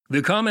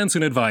The comments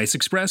and advice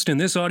expressed in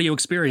this audio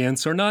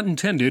experience are not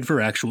intended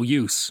for actual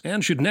use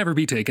and should never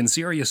be taken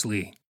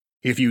seriously.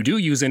 If you do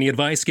use any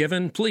advice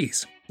given,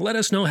 please let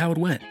us know how it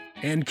went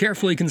and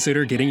carefully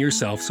consider getting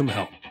yourself some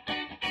help.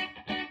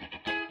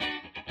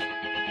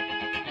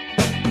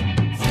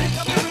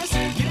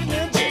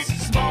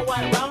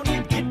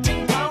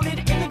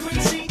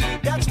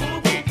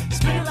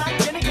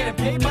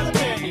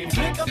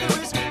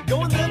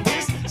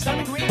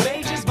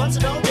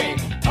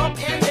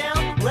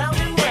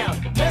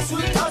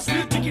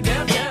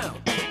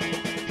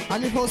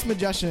 I'm your host,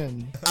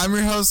 Magician. I'm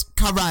your host,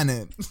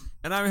 Karanet.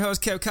 And I'm your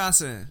host,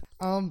 khakis.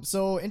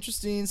 So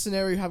interesting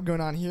scenario you have going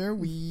on here.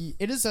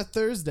 It is a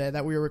Thursday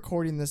that we are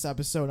recording this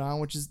episode on,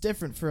 which is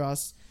different for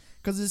us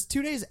because it's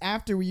 2 days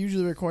after we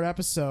usually record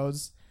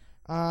episodes.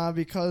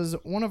 Because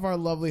one of our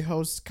lovely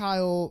hosts,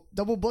 Kyle,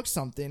 double booked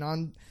something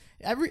on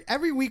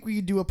every week.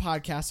 We do a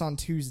podcast on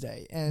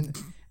Tuesday, and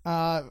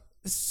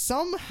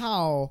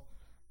somehow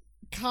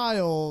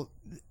Kyle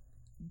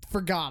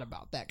forgot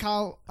about that.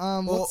 Kyle,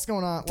 what's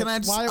going on?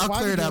 I'll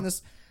clear it up.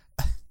 This?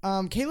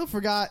 Caleb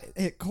forgot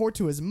hit cord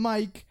to his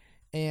mic,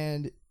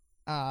 and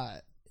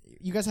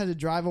you guys had to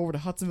drive over to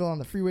Hudsonville on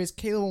the freeways.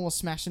 Caleb almost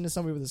smashed into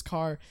somebody with his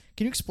car.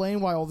 Can you explain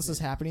why all this is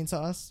happening to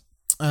us?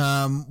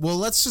 Well,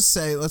 let's just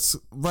say, let's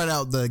right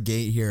out the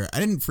gate here. I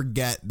didn't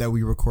forget that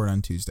we record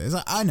on Tuesdays.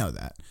 I know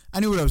that. I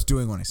knew what I was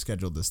doing when I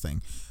scheduled this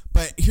thing.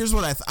 But here's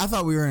what I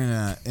thought we were in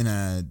a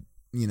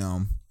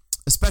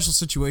special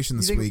situation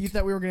this week. You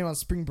thought we were going on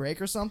spring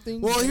break or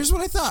something? Well, here's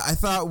what I thought. I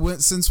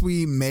thought since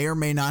we may or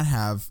may not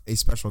have a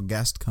special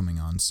guest coming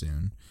on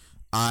soon,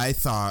 I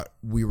thought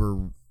we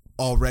were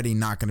already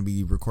not going to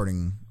be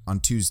recording on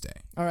Tuesday.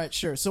 All right,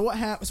 sure. So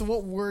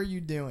what were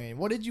you doing?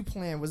 What did you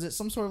plan? Was it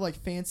some sort of like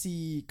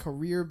fancy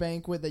career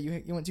banquet that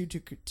you went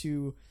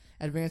to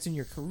advance in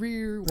your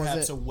career?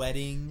 Perhaps a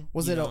wedding.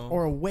 Was it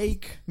or a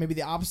wake? Maybe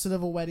the opposite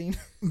of a wedding.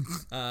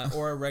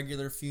 Or a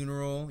regular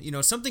funeral.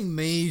 Something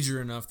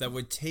major enough that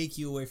would take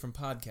you away from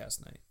podcast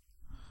night.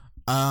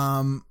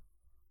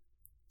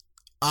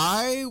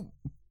 I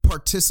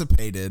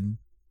participated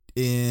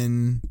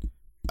in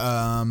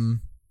a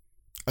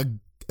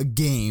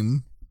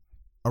game.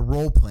 A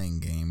role-playing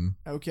game.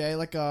 Okay,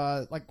 like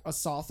a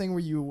Saw thing where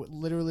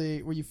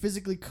you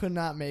physically could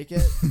not make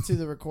it to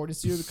the recording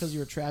studio because you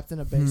were trapped in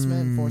a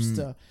basement and forced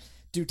to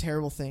do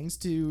terrible things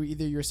to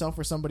either yourself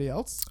or somebody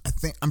else.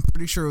 I'm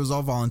pretty sure it was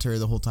all voluntary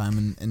the whole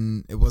time,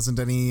 and it wasn't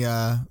any.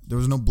 There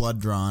was no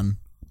blood drawn,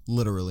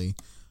 literally.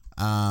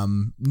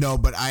 No,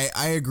 but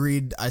I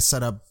agreed. I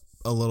set up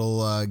a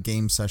little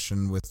game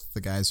session with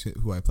the guys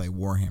who I play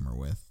Warhammer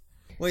with.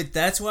 Wait,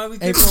 that's why we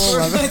couldn't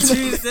record on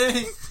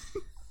Tuesday.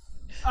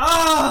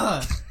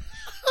 I'm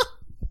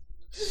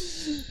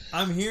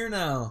here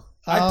now.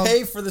 I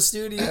pay for the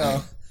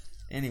studio.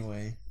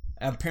 Anyway,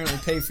 I apparently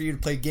pay for you to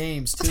play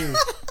games too.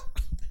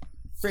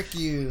 Frick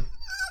you.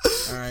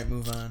 Alright,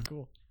 move on.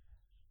 Cool.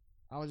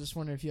 I was just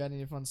wondering if you had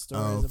any fun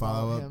stories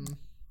about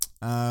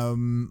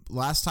him.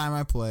 Last time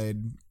I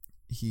played,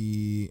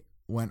 he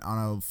went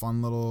on a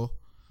fun little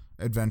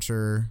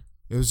adventure.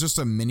 It was just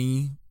a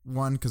mini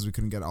one because we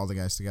couldn't get all the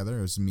guys together.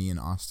 It was me and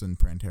Austin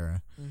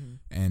Prantera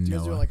and you Noah.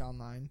 guys do it like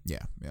online?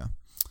 Yeah.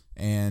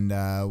 And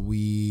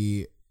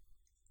we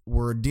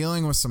were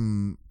dealing with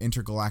some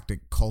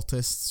intergalactic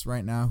cultists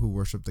right now who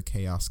worship the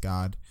Chaos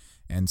God,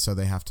 and so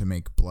they have to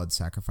make blood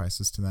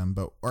sacrifices to them.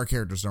 But our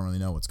characters don't really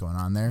know what's going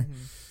on there.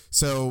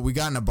 So we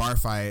got in a bar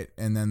fight,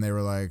 and then they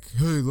were like,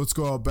 "Hey, let's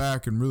go out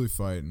back and really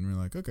fight." And we were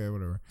like, "Okay,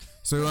 whatever."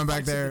 So we went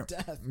back there.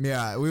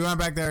 Yeah, we went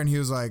back there, and he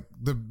was like,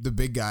 the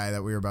big guy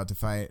that we were about to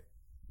fight,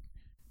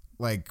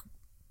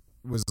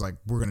 was like,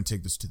 "We're gonna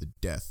take this to the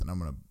death, and I'm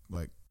gonna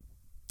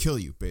kill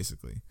you,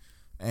 basically."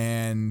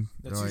 And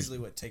that's usually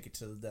what take it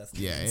to the death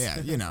means. Yeah,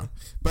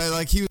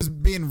 But he was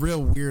being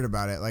real weird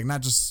about it.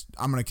 Not just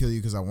I'm gonna kill you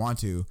because I want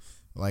to.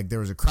 There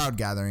was a crowd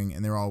gathering,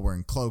 and they were all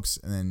wearing cloaks,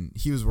 and then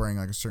he was wearing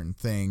a certain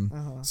thing.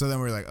 So then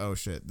we were like, "Oh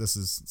shit,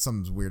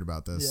 something's weird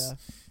about this." Yeah.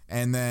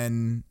 And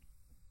then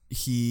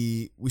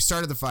we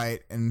started the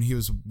fight, and he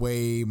was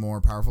way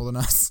more powerful than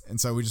us, and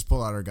so we just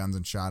pulled out our guns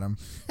and shot him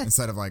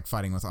instead of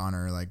fighting with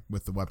honor,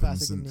 with the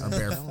weapons and our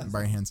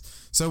bare hands.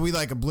 So we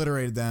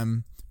obliterated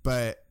them,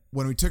 but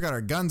when we took out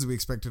our guns, we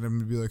expected him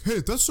to be like, "Hey,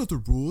 that's not the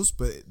rules."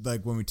 But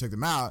when we took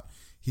them out,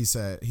 he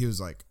said he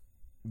was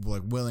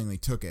willingly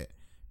took it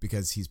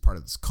because he's part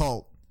of this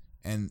cult,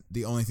 and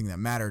the only thing that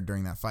mattered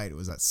during that fight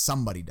was that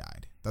somebody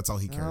died. That's all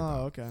he cared about.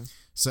 Oh, okay.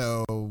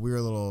 So we were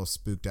a little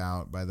spooked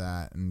out by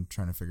that and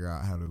trying to figure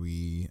out how do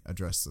we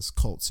address this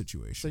cult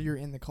situation. So you're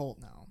in the cult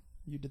now.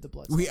 You did the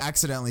blood We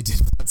accidentally did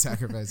blood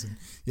sacrificing.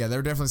 Yeah, there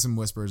were definitely some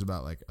whispers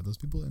about are those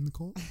people in the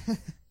cult?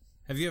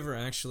 Have you ever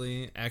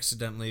actually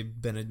accidentally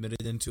been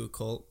admitted into a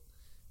cult?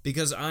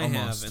 Because I Almost.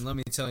 have, and let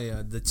me tell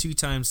you, the 2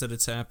 times that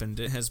it's happened,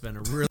 it has been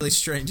a really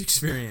strange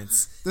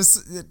experience.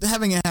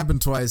 Having it happen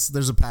twice,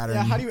 there's a pattern.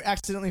 Yeah, how do you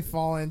accidentally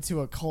fall into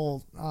a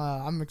cult?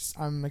 I'm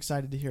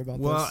excited to hear about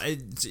this. Well,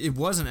 it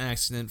was an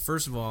accident.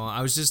 First of all,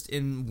 I was just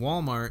in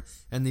Walmart,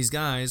 and these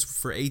guys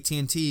for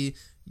AT&T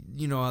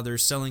you know how they're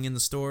selling in the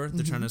store.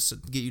 They're trying to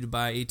get you to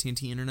buy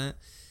AT&T internet,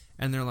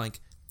 and they're like,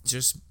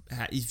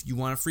 if you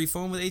want a free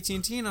phone with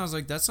AT&T, and I was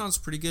like, that sounds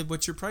pretty good.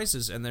 What's your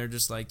prices? And they're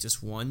just like,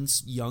 just one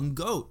young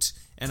goat.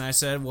 And I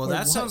said, well,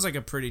 that sounds like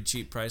a pretty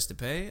cheap price to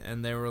pay.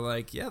 And they were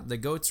like, yeah, the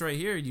goat's right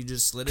here. You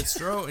just slit its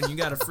throat and you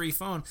got a free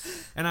phone.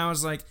 And I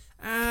was like,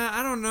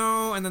 I don't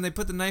know. And then they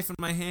put the knife in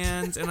my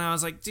hand, and I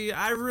was like, dude,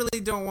 I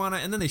really don't want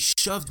to. And then they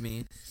shoved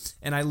me,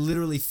 and I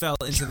literally fell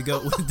into the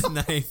goat with the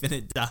knife, and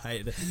it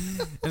died.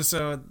 And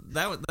so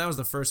that was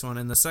the first one.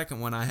 And the second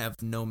one I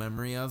have no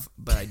memory of,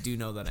 but I do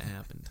know that it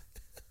happened.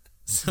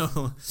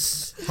 So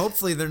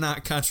hopefully they're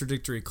not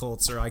contradictory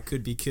cults, or I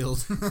could be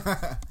killed.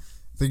 I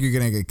think you're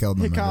gonna get killed.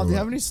 Hey Kyle, do you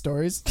have any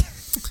stories?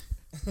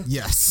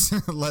 Yes,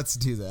 let's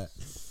do that.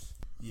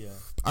 Yeah.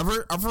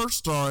 Our first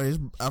story is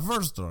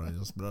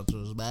brought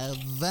to us by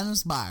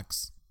Venice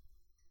Box.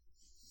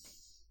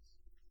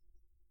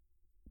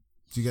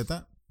 Did you get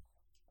that?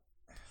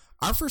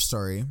 Our first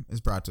story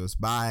is brought to us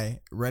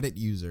by Reddit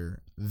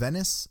user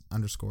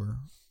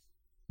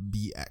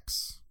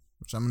Venice_BX,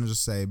 which I'm going to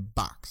just say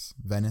box.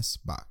 Venice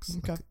Box.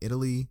 Okay. Like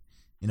Italy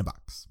in a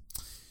box.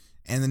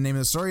 And the name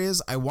of the story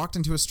is, I walked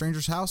into a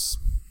stranger's house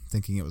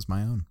thinking it was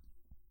my own.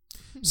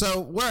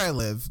 So, where I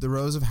live, the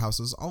rows of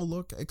houses all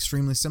look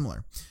extremely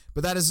similar.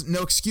 But that is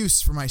no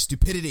excuse for my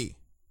stupidity.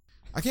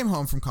 I came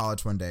home from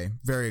college one day,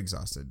 very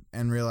exhausted,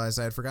 and realized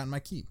I had forgotten my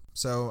key.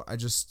 So I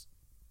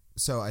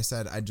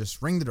said I'd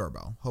just ring the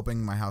doorbell,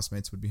 hoping my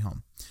housemates would be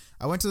home.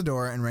 I went to the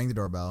door and rang the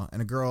doorbell,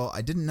 and a girl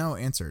I didn't know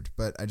answered,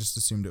 but I just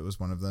assumed it was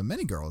one of the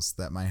many girls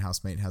that my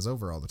housemate has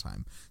over all the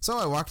time. So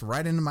I walked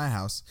right into my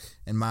house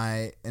and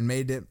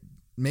made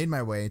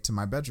my way to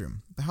my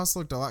bedroom. The house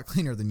looked a lot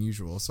cleaner than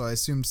usual, so I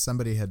assumed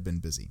somebody had been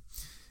busy.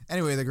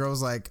 Anyway, the girl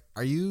was like,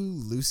 "Are you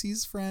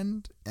Lucy's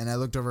friend?" And I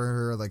looked over at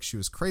her like she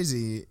was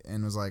crazy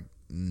and was like,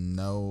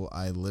 "No,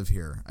 I live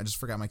here. I just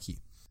forgot my key."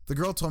 The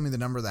girl told me the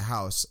number of the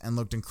house and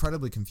looked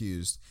incredibly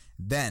confused.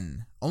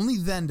 Only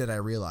then did I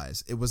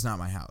realize it was not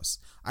my house.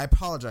 I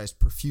apologized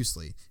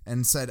profusely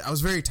and said I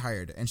was very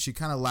tired, and she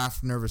kind of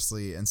laughed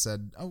nervously and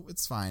said, "Oh,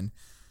 it's fine.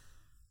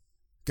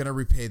 Gonna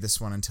repay this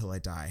one until I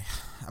die."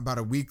 About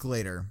a week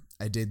later,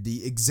 I did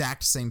the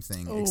exact same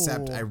thing,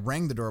 except I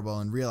rang the doorbell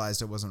and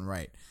realized it wasn't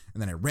right.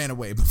 And then I ran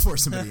away before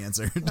somebody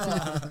answered.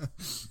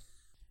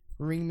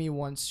 Ring me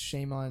once,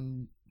 shame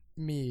on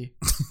me.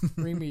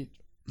 Ring me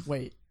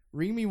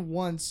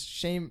once,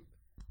 shame.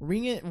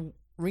 Ring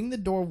the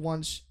door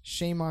once,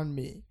 shame on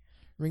me.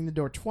 Ring the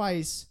door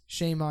twice,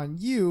 shame on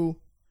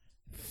you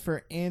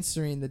for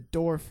answering the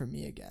door for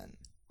me again.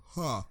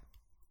 Huh.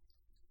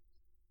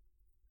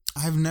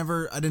 I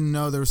didn't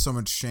know there was so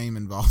much shame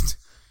involved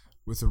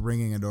with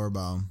ringing a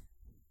doorbell.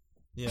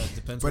 Yeah, it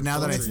depends. But now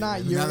that I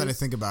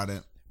think about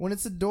it, when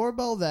it's a door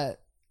that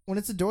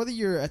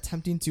you're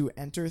attempting to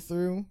enter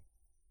through,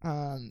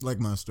 like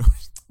most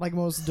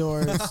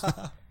doors,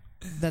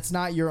 that's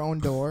not your own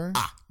door.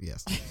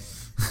 Yes.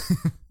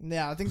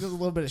 Yeah, I think there's a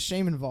little bit of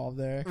shame involved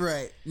there.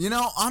 Right. You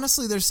know,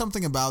 honestly, there's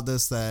something about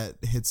this that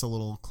hits a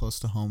little close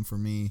to home for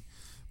me,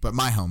 but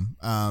my home.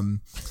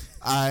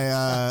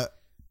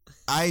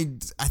 I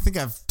think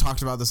I've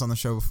talked about this on the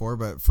show before,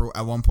 but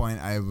at one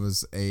point I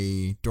was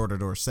a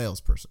door-to-door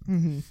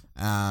salesperson,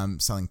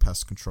 selling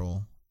pest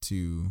control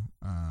to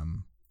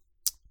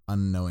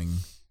unknowing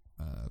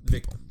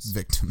people.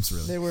 Victims,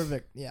 really. They were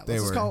victims. Yeah,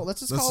 let's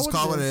just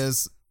call it what it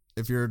is.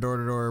 If you're a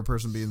door-to-door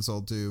person being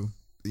sold to,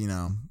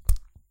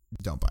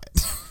 don't buy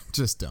it.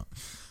 Just don't.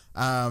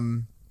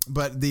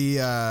 But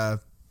there's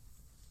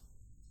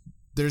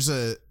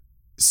a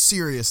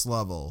serious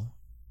level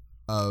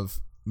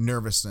of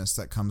nervousness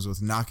that comes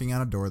with knocking on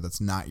a door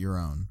that's not your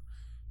own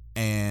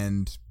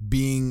and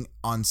being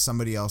on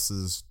somebody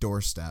else's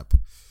doorstep,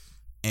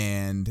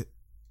 and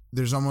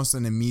there's almost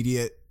an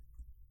immediate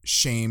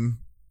shame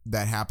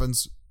that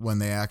happens when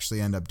they actually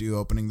end up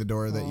opening the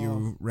door that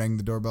you rang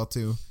the doorbell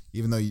to,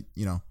 even though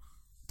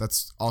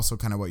that's also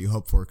kind of what you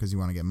hope for because you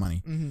want to get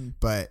money.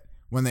 But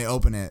when they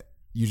open it,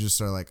 you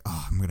just are like,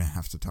 oh, I'm gonna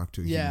have to talk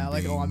to a human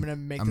being. I'm gonna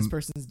make this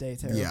person's day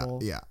terrible.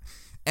 Yeah.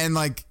 And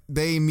like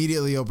they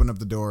immediately open up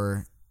the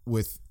door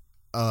with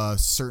a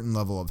certain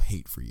level of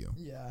hate for you.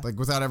 Yeah. Like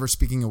without ever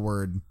speaking a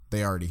word,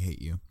 they already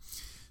hate you.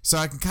 So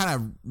I can kind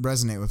of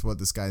resonate with what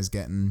this guy's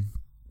getting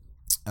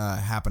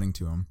happening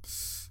to him.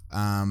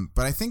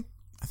 But I think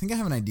I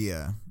have an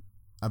idea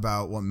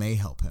about what may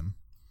help him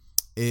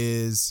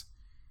is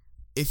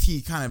if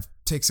he kind of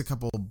takes a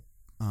couple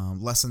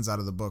lessons out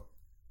of the book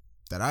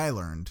that I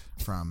learned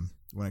from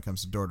when it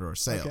comes to door-to-door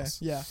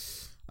sales. Okay.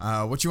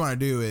 Yeah. What you want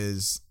to do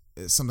is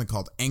something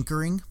called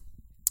anchoring,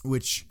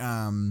 which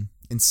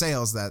in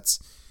sales, that's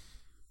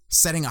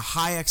setting a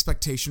high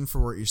expectation for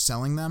what you're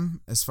selling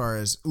them as far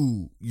as,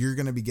 you're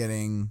going to be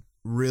getting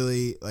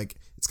really, like,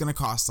 it's going to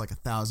cost like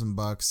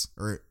 $1,000,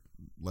 or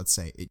let's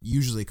say it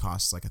usually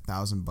costs like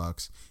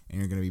 $1,000, and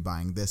you're going to be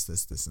buying this,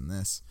 and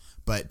this.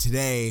 But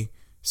today,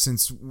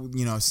 since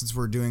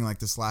we're doing like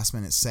this last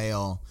minute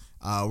sale,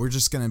 we're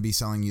just going to be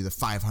selling you the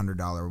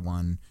 $500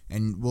 one,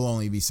 and we'll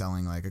only be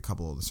selling like a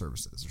couple of the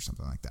services or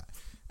something like that.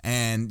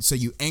 And so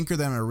you anchor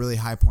them at a really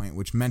high point,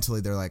 which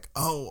mentally they're like,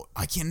 oh,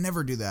 I can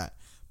never do that.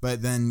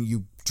 But then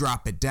you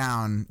drop it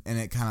down and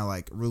it kind of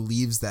like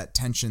relieves that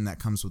tension that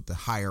comes with the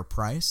higher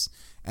price.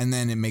 And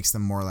then it makes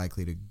them more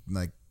likely to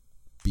like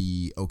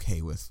be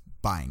okay with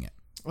buying it.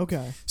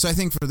 Okay. So I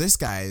think for this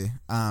guy,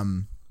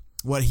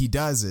 what he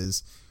does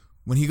is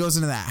when he goes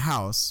into that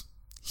house,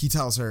 he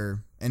tells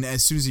her, and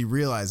as soon as he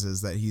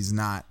realizes that he's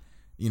not,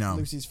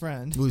 Lucy's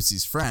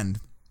friend,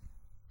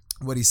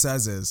 what he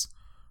says is,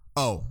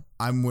 oh,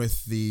 I'm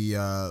with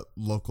the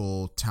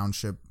local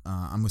township.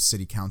 I'm with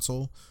city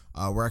council.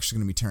 We're actually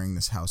going to be tearing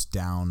this house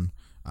down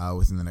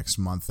within the next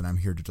month, and I'm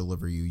here to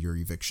deliver you your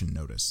eviction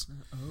notice.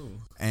 Oh.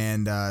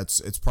 And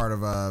it's part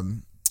of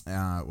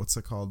what's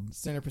it called?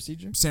 Standard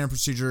procedure. Standard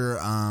procedure,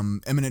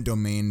 eminent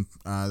domain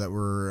that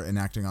we're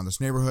enacting on this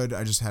neighborhood.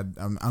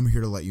 I'm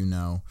here to let you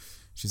know.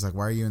 She's like,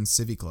 why are you in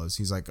civvy clothes?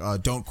 He's like,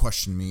 don't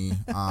question me.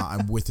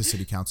 I'm with the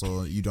city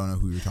council. You don't know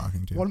who you're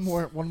talking to. One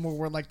more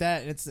word like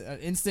that, and it's an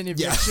instant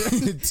eviction.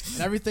 Yeah. And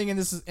everything in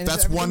this is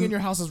everything in your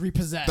house is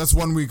repossessed. That's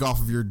 1 week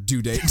off of your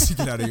due date to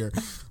get out of here.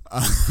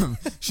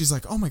 She's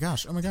like, oh my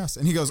gosh. And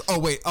he goes,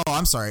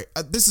 I'm sorry.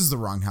 This is the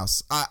wrong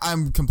house.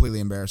 I'm completely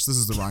embarrassed. This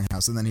is the wrong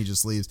house. And then he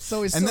just leaves.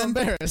 So he's still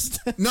embarrassed.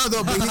 No,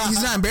 but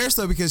he's not embarrassed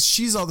though, because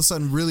she's all of a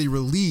sudden really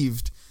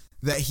relieved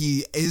that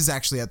he is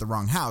actually at the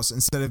wrong house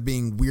instead of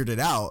being weirded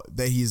out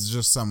that he's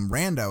just some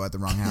rando at the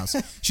wrong house.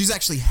 She's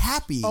actually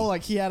happy. Oh,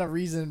 like he had a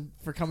reason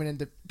for coming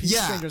into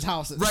strangers'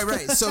 houses.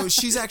 Right. So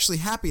she's actually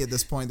happy at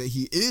this point that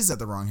he is at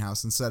the wrong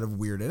house instead of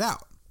weirded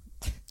out.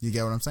 You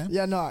get what I'm saying?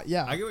 Yeah, I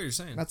get what you're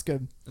saying. That's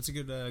good. That's a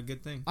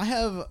good thing. I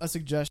have a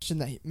suggestion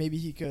that maybe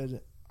he could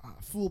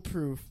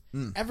foolproof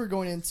ever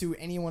going into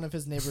any one of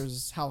his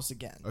neighbor's house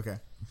again. Okay.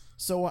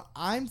 So what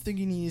I'm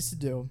thinking he needs to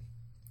do,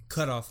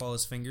 cut off all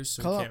his fingers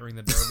so he can't ring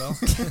the doorbell.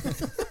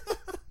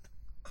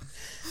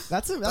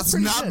 That's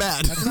pretty not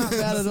bad. That's not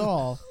bad at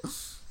all.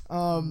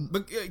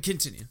 But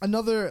continue.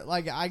 Another,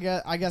 like,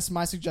 I guess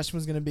my suggestion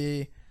was gonna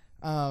be,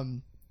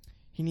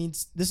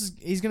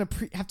 he's gonna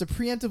have to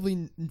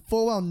preemptively,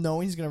 full well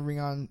knowing he's gonna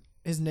ring on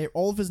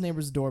all of his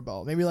neighbors'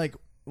 doorbell, maybe like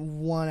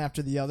one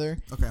after the other.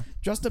 Okay.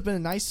 Dressed up in a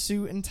nice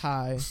suit and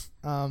tie.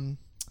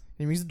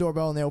 He rings the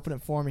doorbell and they open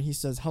it for him and he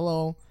says,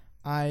 "Hello,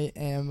 I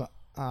am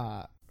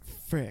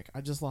frick,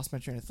 I just lost my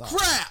train of thought.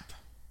 Crap!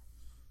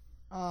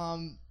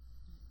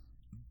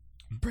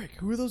 Frick,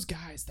 who are those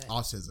guys that...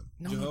 Autism.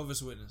 No,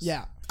 Jehovah's Witness.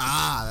 Yeah.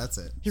 That's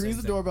it. He rings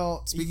the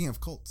doorbell. Speaking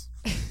of cults.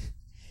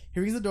 He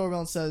rings the doorbell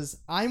and says,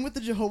 "I'm with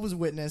the Jehovah's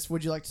Witness.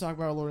 Would you like to talk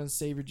about our Lord and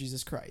Savior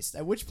Jesus Christ?"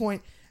 At which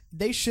point,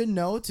 they should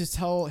know to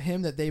tell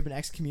him that they've been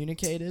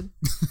excommunicated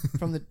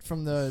from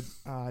the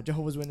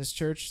Jehovah's Witness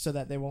church so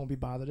that they won't be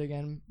bothered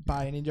again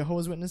by any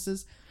Jehovah's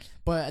Witnesses.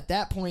 But at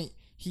that point,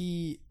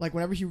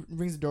 whenever he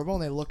rings the doorbell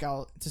and they look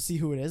out to see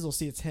who it is, they'll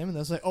see it's him and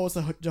they'll say, "Oh, it's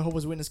the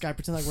Jehovah's Witness guy.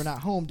 Pretend like we're not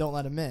home. Don't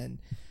let him in."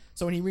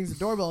 So when he rings the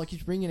doorbell, he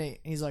keeps ringing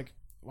it, and he's like,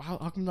 "How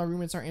come my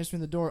roommates aren't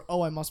answering the door?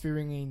 Oh, I must be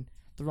ringing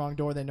the wrong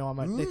door. They know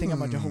they think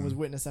I'm a Jehovah's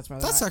Witness. That's why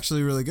that's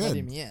actually really good.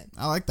 Letting me in."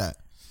 I like that.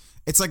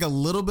 It's like a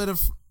little bit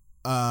of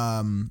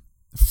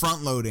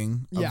front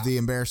loading of the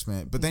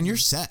embarrassment, but then you're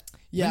set.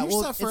 Yeah,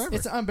 well,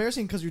 it's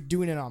embarrassing because you're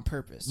doing it on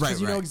purpose. Right, because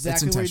you know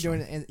exactly what you're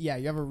doing, and you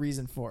have a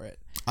reason for it.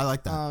 I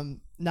like that.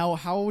 Now,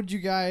 how would you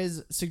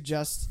guys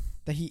suggest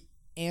that he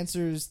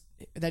answers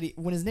that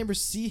when his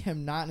neighbors see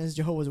him not in his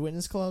Jehovah's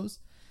Witness clothes,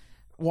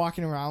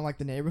 walking around like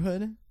the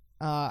neighborhood?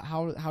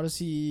 How does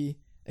he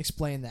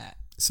explain that?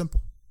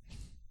 Simple.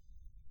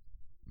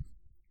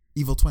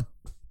 Evil twin.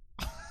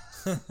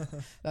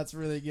 That's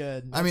really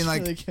good. I mean,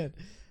 like, really good.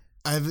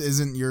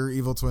 Isn't your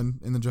evil twin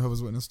in the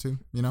Jehovah's Witness too?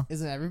 You know?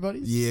 Isn't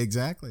everybody's? Yeah,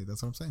 exactly.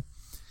 That's what I'm saying.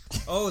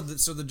 Oh,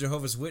 so the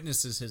Jehovah's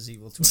Witness is his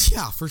evil twin.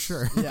 Yeah, for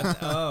sure. Yeah.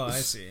 Oh, I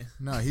see.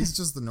 No, he's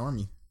just the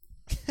normie.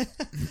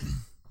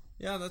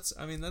 Yeah, that's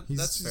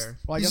just fair.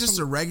 Well, he's just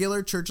a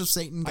regular Church of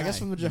Satan guy. I guess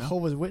from the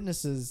Jehovah's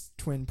Witnesses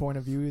twin point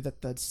of view,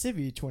 that the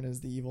civvy twin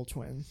is the evil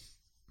twin.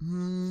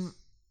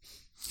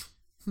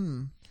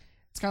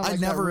 It's kind of like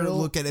I never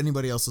look at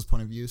anybody else's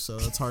point of view, so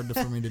it's hard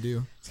for me to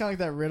do. It's kind of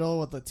like that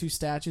riddle with the two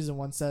statues, and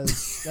one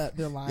says that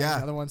they're lying, Yeah.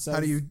 the other one says How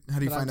do you that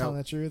find I'm telling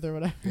out? the truth or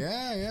whatever.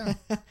 Yeah.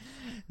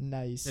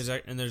 Nice. There's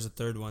a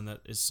third one that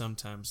is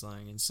sometimes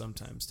lying and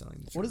sometimes telling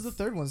the truth. What is the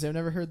third one? I've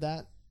never heard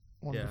that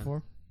one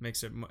before.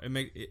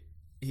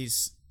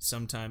 He's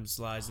sometimes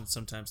lies and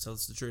sometimes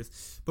tells the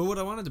truth. But what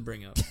I wanted to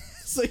bring up,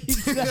 so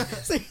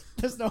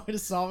there's no way to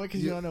solve it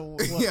because you don't know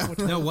what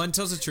no, one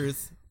tells the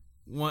truth.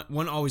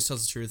 One always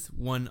tells the truth,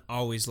 one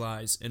always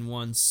lies, and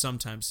one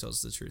sometimes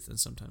tells the truth and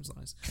sometimes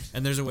lies.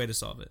 And there's a way to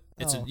solve it.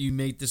 You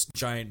make this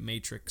giant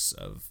matrix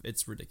of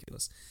it's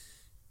ridiculous.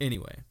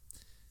 Anyway,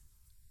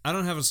 I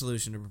don't have a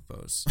solution to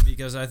propose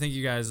because I think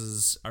you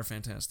guys are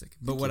fantastic.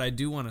 But what I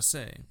do want to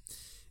say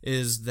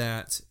is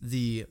that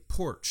the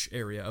porch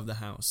area of the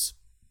house,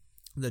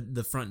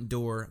 the front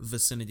door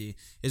vicinity,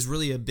 is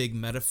really a big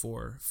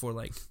metaphor for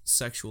like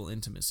sexual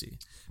intimacy.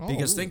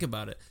 Because think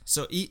about it.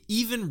 So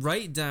even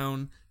right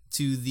down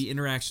to the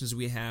interactions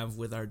we have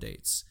with our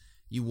dates.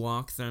 You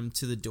walk them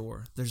to the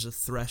door. There's a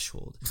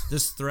threshold.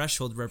 This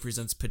threshold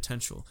represents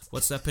potential.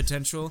 What's that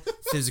potential?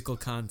 Physical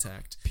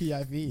contact.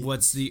 PIV.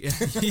 What's the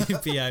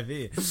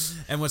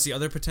PIV? And what's the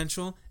other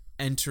potential?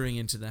 Entering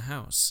into the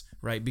house,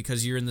 right?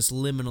 Because you're in this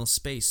liminal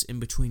space in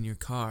between your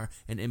car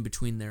and in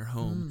between their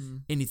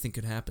home. Anything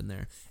could happen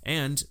there.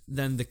 And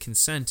then the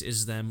consent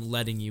is them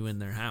letting you in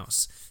their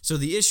house. So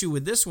the issue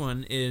with this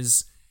one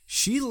is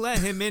she let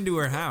him into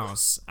her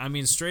house. I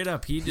mean, straight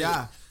up, he did.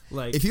 Yeah.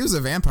 Like, if he was a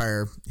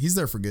vampire, he's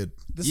there for good.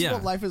 This is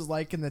what life is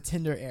like in the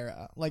Tinder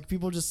era. Like,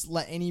 people just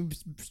let any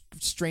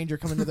stranger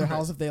come into their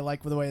house if they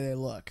like the way they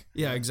look.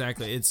 Yeah,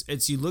 exactly.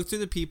 It's you look through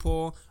the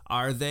peephole.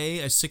 Are they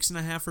a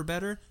 6.5 or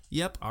better?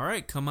 Yep. All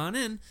right, come on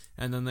in.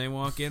 And then they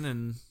walk in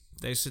and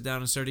they sit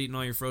down and start eating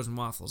all your frozen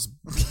waffles.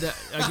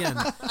 Again,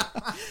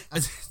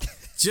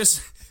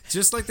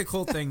 just like the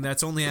Colt thing,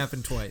 that's only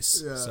happened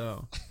twice. Yeah.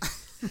 So,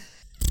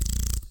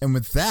 and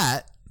with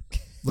that,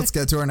 let's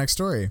get to our next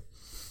story.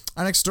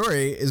 Our next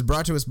story is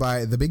brought to us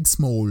by The Big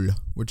Small,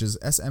 which is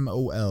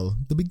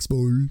SMOL. The Big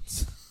Small.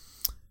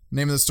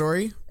 Name of the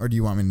story, or do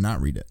you want me to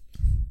not read it?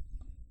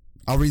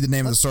 I'll read the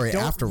name of the story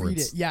afterwards. Read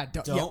it. Yeah,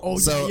 don't.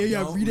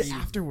 Yeah, read it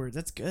afterwards.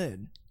 That's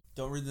good.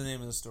 Don't read the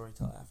name of the story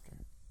till after.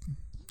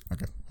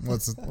 Okay.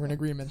 We're in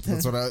agreement.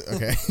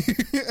 Okay.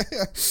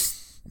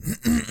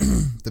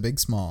 The Big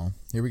Small.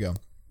 Here we go.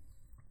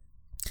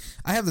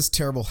 I have this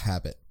terrible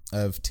habit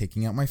of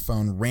taking out my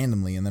phone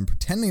randomly and then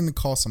pretending to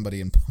call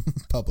somebody in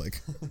public.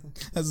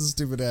 That's a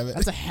stupid habit.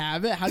 That's a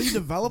habit? How do you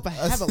develop a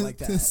habit like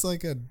that? It's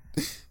like a...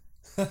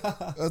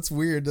 That's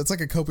weird. That's like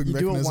a coping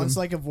mechanism. You do it once,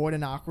 like, avoid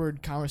an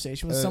awkward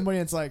conversation with somebody,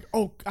 and it's like,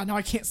 oh, no,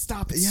 I can't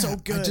stop. It's so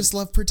good. I just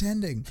love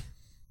pretending.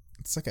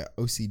 It's like an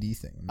OCD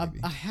thing,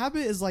 maybe. A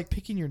habit is like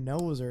picking your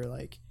nose or,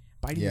 like,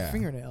 biting your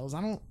fingernails.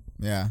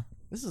 Yeah.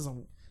 This is a...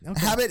 Okay. A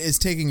habit is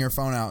taking your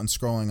phone out and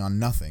scrolling on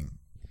nothing.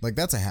 Like,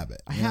 that's a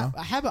habit. A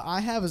habit I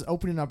have is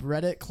opening up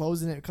Reddit,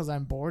 closing it because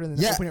I'm bored, and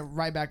then opening it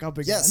right back up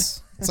again.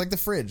 Yes. It's like the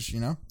fridge,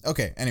 you know?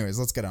 Okay, anyways,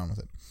 let's get on with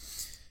it.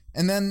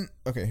 And then,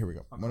 okay, here we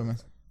go. What am I...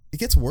 It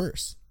gets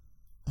worse.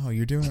 Oh,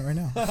 you're doing it right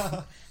now.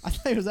 I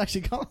thought he was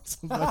actually calling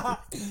somebody.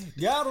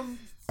 Got him.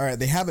 All right,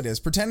 the habit is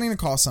pretending to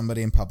call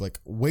somebody in public,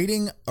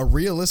 waiting a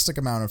realistic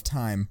amount of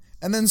time,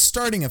 and then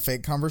starting a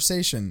fake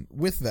conversation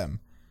with them.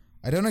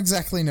 I don't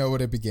exactly know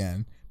what it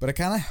began, but it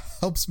kind of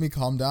helps me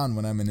calm down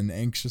when I'm in an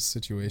anxious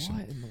situation.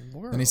 What in the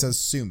world? And he says,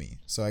 sue me.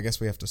 So I guess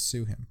we have to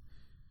sue him.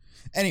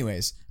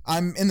 Anyways,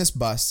 I'm in this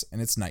bus,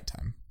 and it's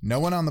nighttime.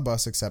 No one on the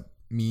bus except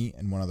me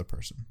and one other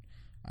person.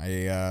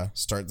 I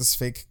start this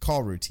fake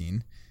call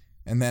routine,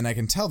 and then I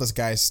can tell this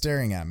guy is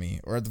staring at me,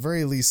 or at the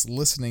very least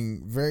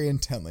listening very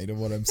intently to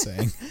what I'm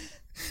saying.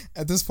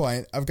 At this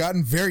point, I've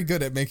gotten very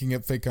good at making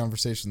up fake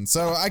conversations,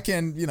 so I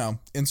can,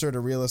 insert a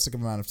realistic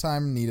amount of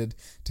time needed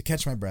to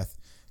catch my breath,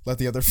 let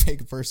the other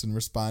fake person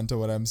respond to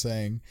what I'm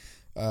saying,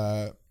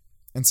 and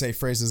say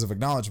phrases of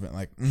acknowledgement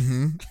like,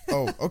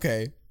 oh,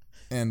 okay,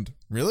 and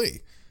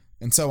really,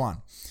 and so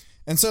on.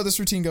 And so this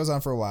routine goes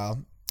on for a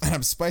while, and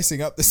I'm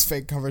spicing up this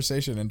fake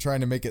conversation and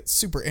trying to make it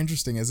super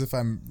interesting as if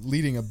I'm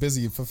leading a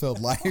busy,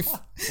 fulfilled life,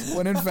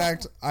 when in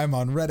fact, I'm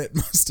on Reddit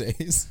most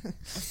days.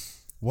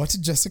 What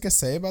did Jessica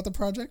say about the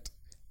project?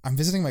 I'm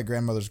visiting my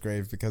grandmother's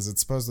grave because it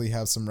supposedly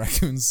has some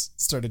raccoons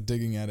started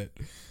digging at it.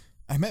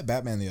 I met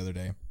Batman the other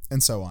day,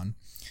 and so on.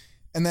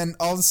 And then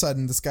all of a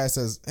sudden, this guy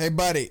says, hey,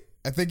 buddy,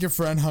 I think your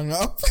friend hung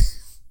up.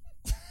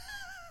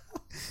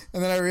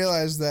 And then I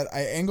realized that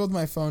I angled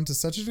my phone to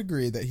such a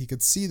degree that he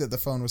could see that the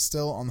phone was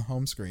still on the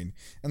home screen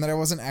and that I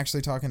wasn't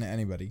actually talking to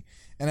anybody.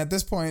 And at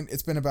this point,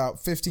 it's been about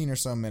 15 or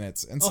so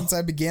minutes. And since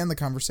I began the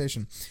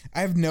conversation,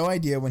 I have no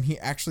idea when he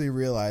actually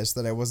realized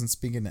that I wasn't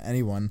speaking to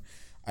anyone.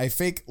 I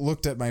fake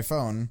looked at my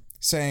phone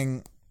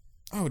saying,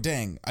 oh,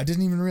 dang, I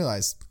didn't even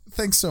realize.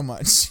 Thanks so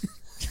much.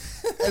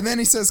 And then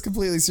he says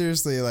completely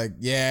seriously, like,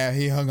 yeah,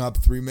 he hung up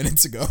 3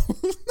 minutes ago.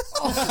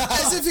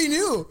 As if he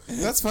knew.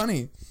 That's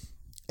funny.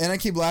 And I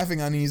keep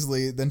laughing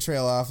uneasily, then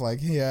trail off like,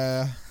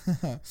 yeah.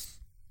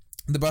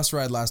 The bus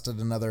ride lasted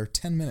another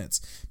 10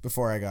 minutes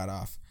before I got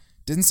off.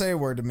 Didn't say a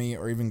word to me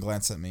or even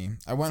glance at me.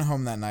 I went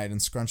home that night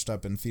and scrunched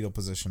up in fetal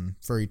position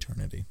for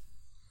eternity.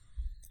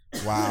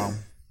 Wow.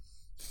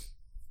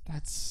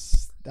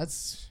 This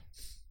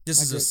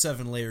is a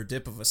 7-layer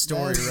dip of a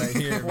story right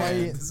here,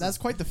 man. That's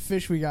quite the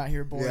fish we got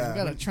here, boys. Yeah. We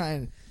gotta try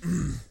and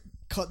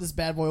cut this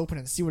bad boy open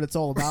and see what it's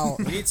all about.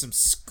 We need some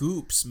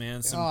scoops,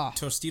 man. Some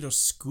Tostito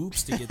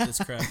scoops to get this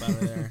crap out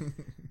of there.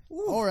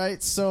 All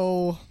right,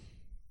 so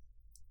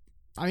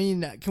I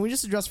mean, can we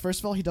just address first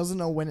of all, he doesn't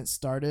know when it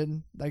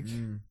started. Like,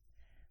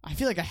 I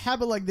feel like a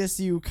habit like this,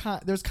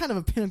 there's kind of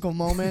a pinnacle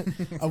moment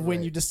of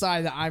when you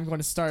decide that I'm going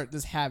to start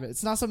this habit.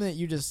 It's not something that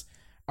you just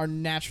are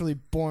naturally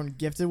born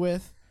gifted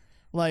with,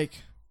 like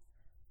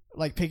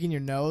picking your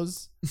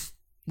nose.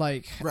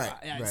 Like, right.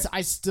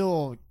 I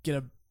still get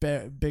a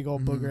big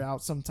old booger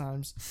out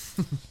sometimes.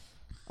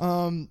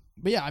 But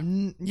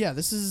yeah,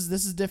 this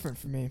is different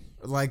for me.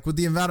 Like, with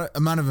the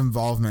amount of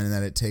involvement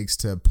that it takes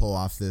to pull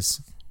off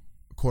this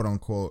quote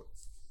unquote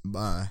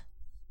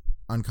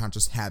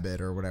unconscious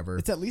habit or whatever.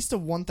 It's at least a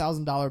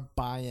 $1,000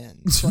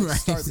 buy-in to like,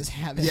 start this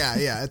habit.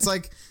 Yeah. It's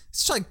like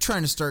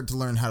trying to start to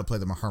learn how to play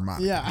the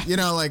harmonica. Yeah. You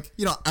know, like,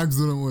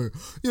 accidentally,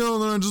 then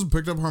I just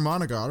picked up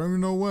harmonica. I don't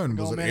even know when.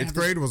 Was it 8th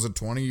grade? Was it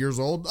 20 years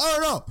old? I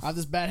don't know. I have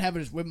this bad habit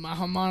of just whipping my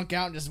harmonica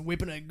out and just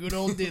whipping a good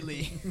old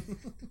diddly.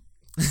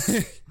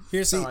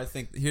 Here's how I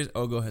think.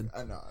 Go ahead. I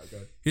know. Go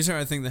ahead. Here's how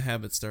I think the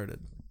habit started.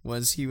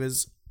 Was he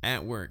was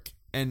at work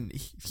and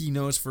he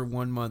knows for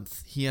 1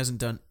 month he hasn't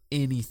done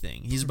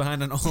anything. He's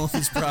behind on all of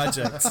his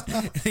projects.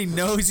 And he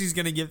knows he's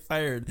going to get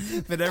fired.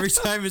 But every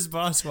time his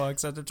boss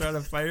walks out to try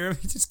to fire him,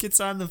 he just gets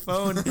on the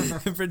phone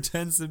and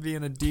pretends to be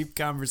in a deep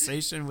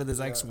conversation with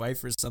his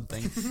ex-wife or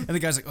something. And the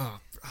guy's like, oh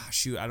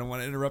shoot, I don't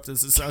want to interrupt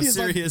this. It sounds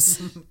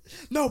serious. Like,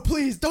 no,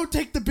 please, don't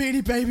take the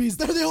Beanie Babies.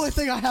 They're the only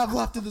thing I have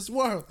left in this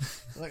world.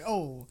 Like,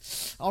 oh,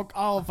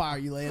 I'll fire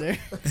you later.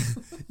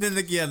 Then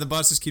the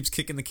boss just keeps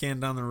kicking the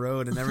can down the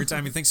road, and every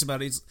time he thinks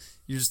about it,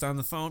 you're just on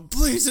the phone.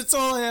 Please, it's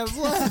all I have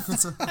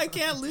left. I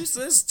can't lose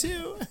this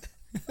too.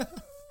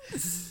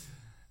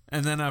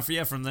 And then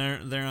from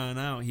there on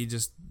out,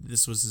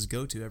 this was his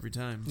go-to every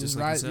time. Just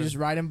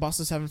riding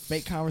buses, having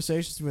fake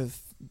conversations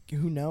with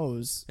who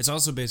knows. It's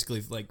also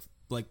basically like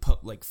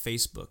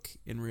Facebook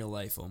in real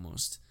life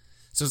almost.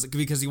 So it's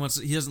because he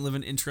doesn't live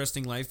an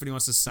interesting life, but he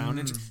wants to sound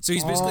interesting. So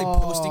he's basically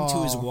posting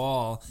to his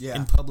wall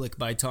in public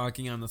by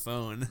talking on the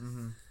phone.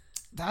 Mm-hmm.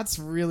 That's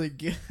really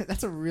good.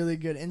 That's a really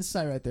good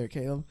insight right there,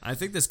 Caleb. I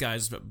think this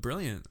guy's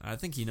brilliant. I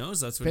think he knows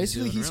that's what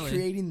basically he's doing. He's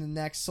creating the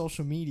next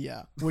social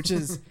media, which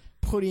is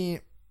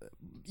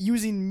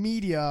using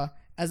media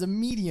as a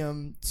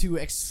medium to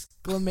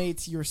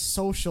exclamate your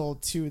social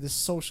to the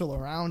social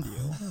around you.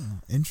 Oh,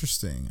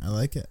 interesting. I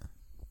like it.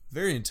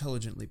 Very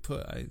intelligently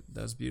put.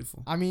 That was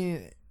beautiful. I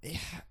mean,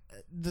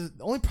 the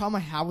only problem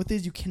I have with it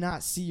is you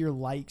cannot see your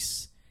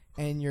likes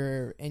and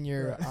your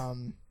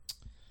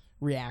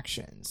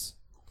reactions.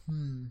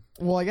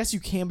 Well, I guess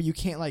you can, but you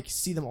can't like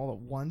see them all at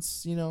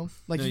once. You know,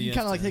 like no, you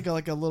kind of like take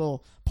a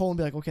little poll and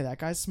be like, okay, that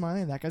guy's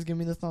smiling, that guy's giving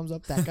me the thumbs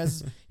up, that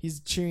guy's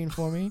he's cheering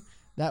for me.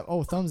 That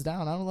thumbs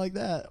down, I don't like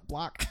that.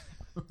 Block.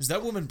 Is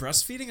that woman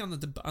breastfeeding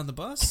on the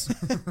bus?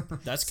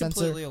 That's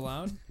completely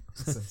allowed.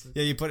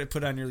 Yeah, you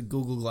put on your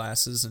Google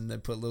glasses and they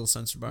put little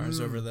sensor bars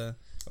over the.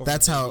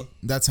 That's how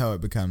it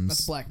becomes.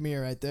 That's Black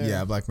Mirror right there.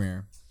 Yeah, Black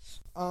Mirror.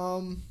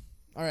 All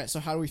right. So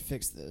how do we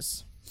fix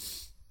this?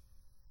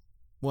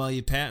 Well,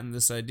 you patent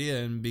this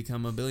idea and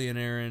become a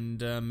billionaire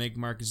and make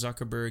Mark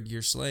Zuckerberg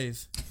your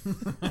slave.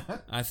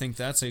 I think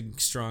that's a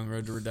strong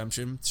road to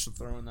redemption. Just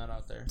throwing that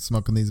out there.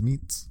 Smoking these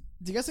meats.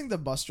 Do you guys think the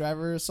bus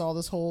driver saw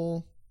this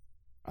whole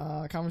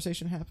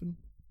conversation happen?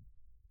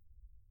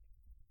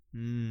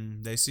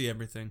 They see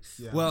everything.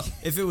 Yeah. Well,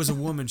 if it was a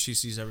woman, she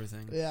sees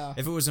everything. Yeah.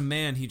 If it was a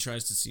man, he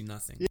tries to see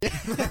nothing.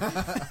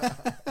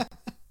 Yeah.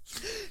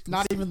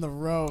 Not even the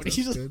road.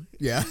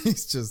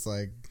 He's just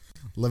like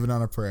living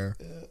on a prayer.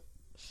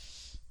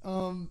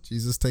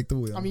 Jesus, take the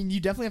wheel. I mean, you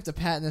definitely have to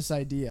patent this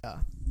idea.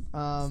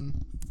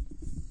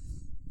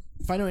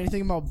 If I know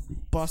anything about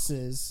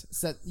buses,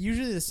 it's that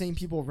usually the same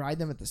people ride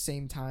them at the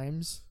same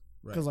times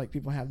because like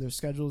people have their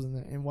schedules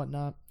and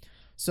whatnot.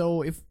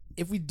 So if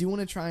we do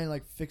want to try and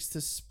like fix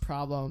this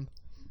problem,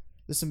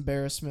 this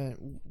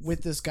embarrassment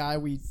with this guy,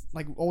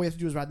 all we have to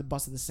do is ride the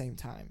bus at the same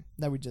time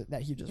that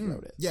he just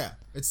wrote it. Yeah,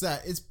 it's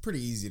pretty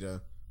easy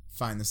to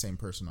find the same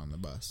person on the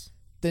bus.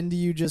 Then do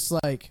you just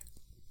like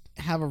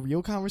have a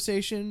real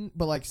conversation,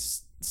 but like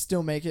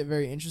still make it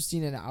very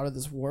interesting and out of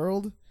this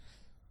world?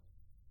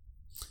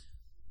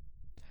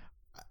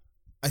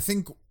 I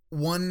think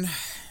one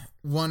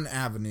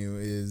avenue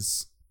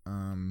is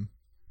kind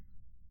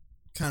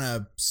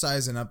of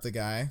sizing up the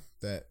guy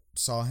that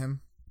saw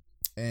him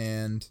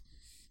and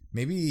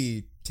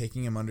maybe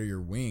taking him under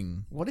your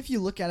wing. What if you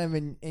look at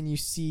him and you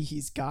see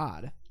he's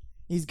God?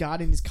 He's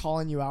God and he's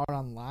calling you out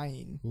on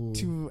lying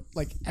to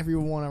like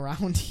everyone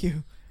around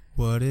you.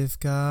 What if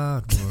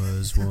God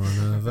was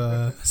one of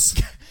us?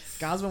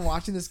 God's been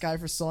watching this guy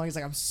for so long. He's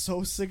like, I'm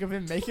so sick of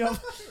him making up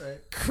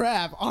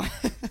crap on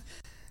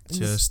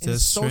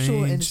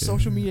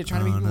social media,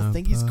 trying to make people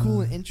think he's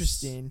cool and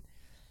interesting.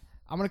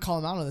 I'm gonna call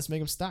him out on this, make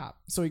him stop.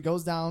 So he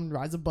goes down,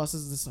 rides the bus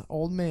as this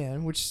old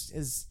man, which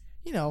is,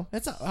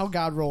 that's how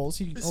God rolls.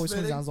 He always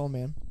comes down as old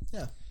man.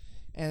 Yeah.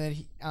 And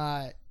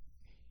then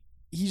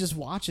he just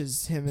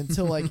watches him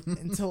until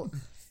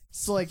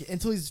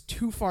he's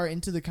too far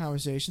into the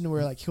conversation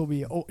where like he'll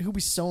be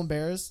so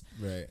embarrassed.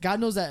 Right. God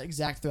knows that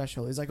exact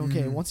threshold. He's like,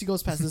 okay, once he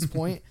goes past this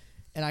point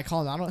and I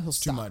call him out on it, he'll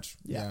stop. Too much.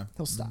 Yeah.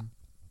 He'll stop.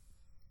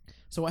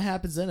 So what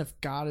happens then if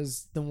God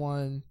is the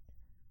one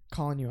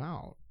calling you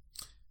out?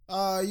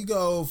 You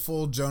go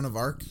full Joan of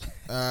Arc.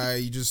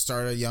 You just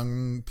start a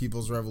young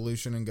people's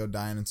revolution and go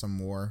dying in some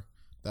war.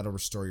 That'll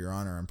restore your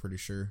honor, I'm pretty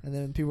sure. And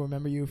then people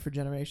remember you for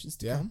generations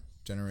to come?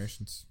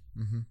 Generations.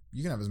 Mm-hmm.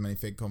 You can have as many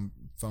fake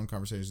phone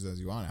conversations as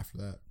you want after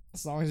that.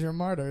 As long as you're a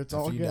martyr, it's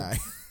all good. Die.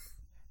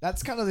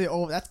 That's kind of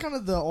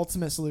the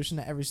ultimate solution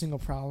to every single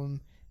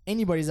problem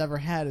anybody's ever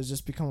had, is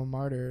just become a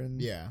martyr, and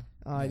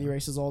it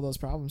erases all those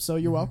problems. So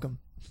you're welcome.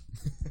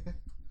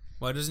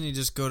 Why doesn't he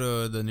just go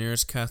to the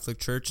nearest Catholic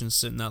church and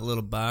sit in that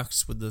little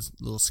box with the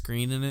little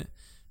screen in it,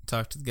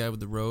 talk to the guy with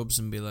the robes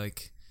and be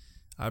like,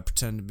 I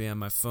pretend to be on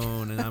my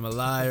phone and I'm a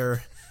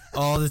liar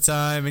all the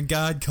time and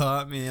God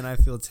caught me and I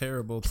feel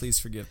terrible. Please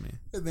forgive me.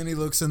 And then he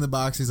looks in the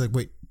box. He's like,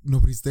 wait,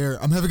 nobody's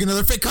there. I'm having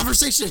another fake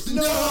conversation.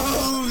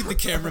 No! The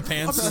camera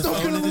pans with the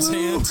phone in his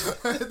hand.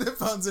 The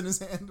phone's in his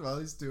hand while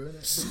he's doing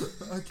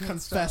it.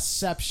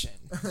 Confessception.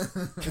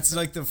 It's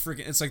like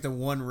the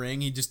One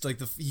Ring. He just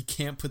he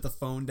can't put the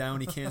phone down.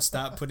 He can't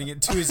stop putting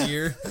it to his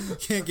ear.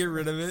 Can't get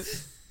rid of it.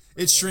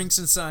 It shrinks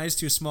in size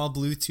to a small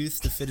Bluetooth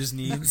to fit his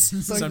needs.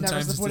 It's like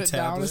Sometimes never to put it's it a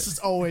tablet. down. It's just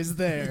always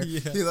there.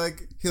 Yeah.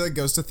 He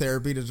goes to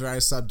therapy to try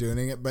to stop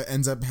doing it, but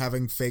ends up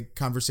having fake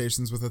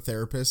conversations with a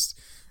therapist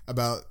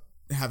about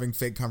having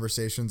fake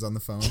conversations on the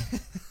phone.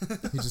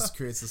 He just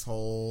creates this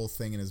whole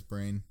thing in his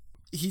brain.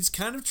 He's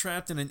kind of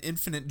trapped in an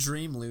infinite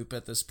dream loop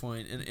at this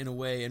point, in a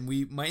way, and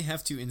we might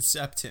have to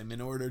incept him in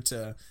order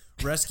to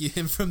rescue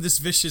him from this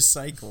vicious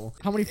cycle.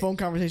 How many phone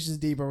conversations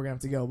deep are we going to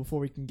have to go before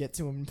we can get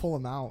to him and pull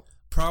him out?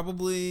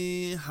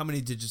 Probably, how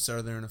many digits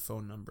are there in a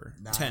phone number?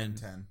 10.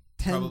 10,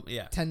 Probably,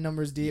 yeah. 10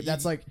 numbers deep.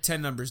 That's like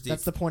 10 numbers deep.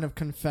 That's the point of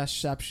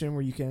confessception,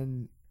 where you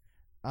can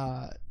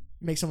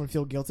make someone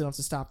feel guilty enough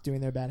to stop doing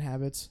their bad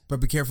habits. But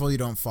be careful you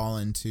don't fall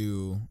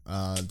into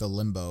the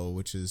limbo,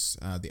 which is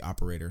the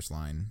operator's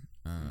line,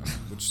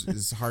 which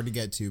is hard to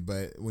get to.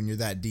 But when you're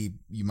that deep,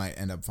 you might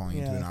end up falling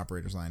into an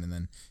operator's line, and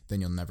then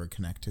you'll never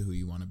connect to who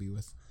you want to be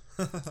with.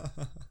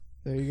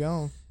 There you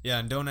go. Yeah,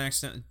 and do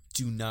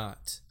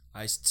not,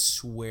 I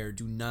swear,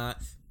 do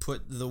not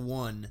put the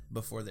 1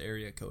 before the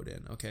area code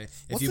in, okay?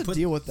 What's the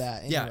deal with that?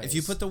 Anyways? Yeah, if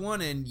you put the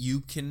 1 in,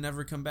 you can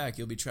never come back.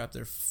 You'll be trapped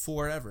there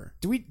forever.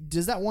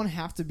 Does that 1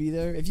 have to be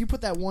there? If you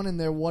put that 1 in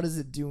there, what is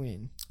it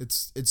doing?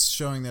 It's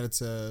showing that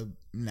it's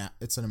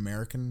an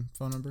American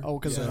phone number. Oh,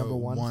 because the number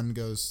 1? 1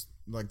 goes,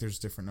 like, there's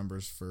different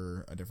numbers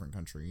for a different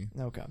country.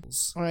 Okay.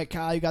 All right,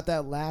 Kyle, you got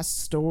that last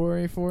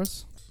story for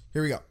us?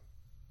 Here we go.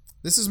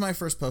 This is my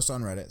first post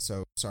on Reddit,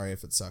 so sorry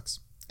if it sucks.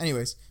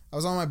 Anyways, I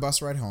was on my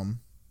bus ride home,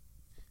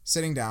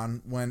 sitting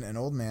down, when an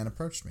old man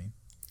approached me.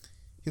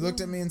 He looked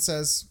at me and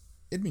says,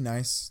 "It'd be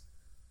nice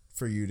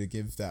for you to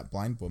give that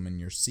blind woman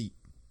your seat,"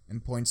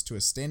 and points to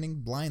a standing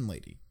blind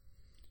lady.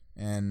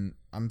 And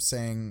I'm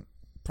saying,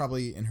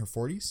 probably in her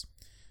 40s.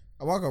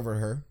 I walk over to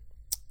her,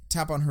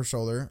 tap on her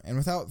shoulder, and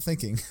without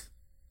thinking,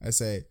 I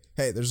say,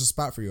 "Hey, there's a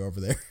spot for you over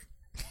there,"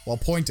 while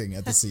pointing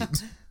at the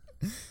seat.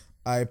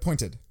 I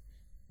pointed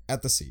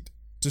at the seat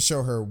to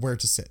show her where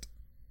to sit.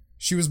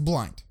 She was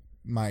blind,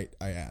 might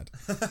I add.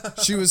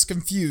 She was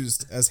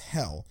confused as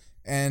hell,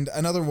 and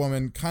another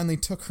woman kindly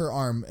took her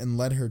arm and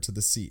led her to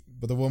the seat,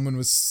 but the woman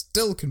was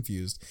still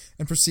confused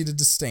and proceeded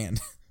to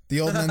stand.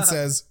 The old man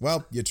says,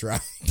 "Well, you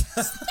tried."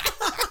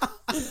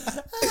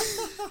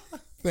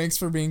 Thanks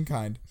for being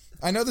kind.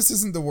 I know this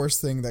isn't the worst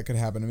thing that could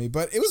happen to me,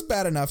 but it was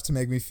bad enough to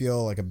make me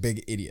feel like a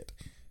big idiot.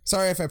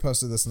 Sorry if I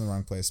posted this in the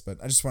wrong place, but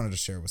I just wanted to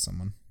share it with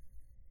someone.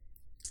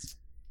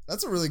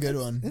 That's a really good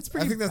one. It's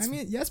pretty.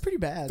 It's pretty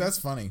bad. That's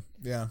funny.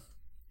 Yeah.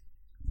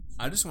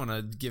 I just want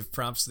to give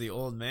props to the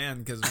old man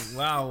because,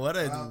 wow, what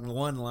a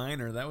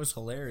one-liner. That was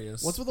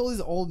hilarious. What's with all these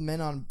old men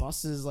on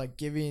buses, like,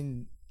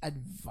 giving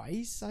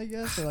advice, I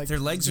guess? Or, like, their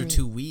legs are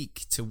too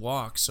weak to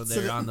walk, so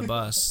they're on the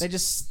bus. They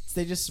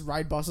just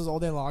ride buses all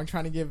day long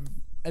trying to give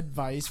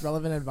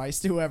relevant advice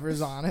to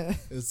whoever's on it.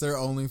 It's their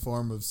only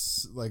form of,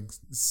 like,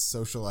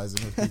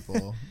 socializing with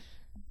people.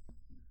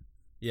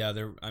 Yeah,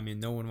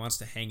 no one wants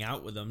to hang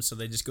out with them, so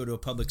they just go to a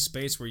public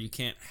space where you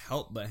can't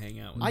help but hang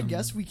out with them. I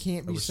guess we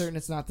can't be certain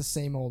it's not the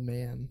same old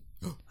man.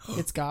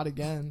 It's God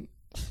again.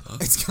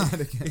 It's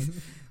God again.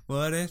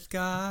 What if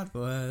God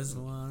was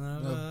one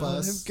of us?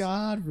 What if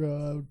God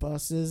rode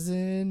buses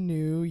in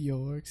New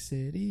York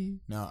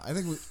City? No, I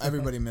think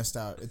everybody missed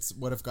out. It's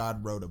what if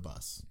God rode a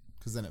bus?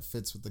 Because then it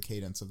fits with the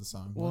cadence of the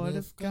song. What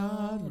if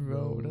God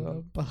rode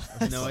a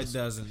bus? No, it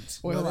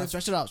doesn't. Wait, hold on.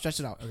 Stretch it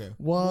out. Okay.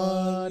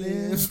 What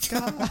if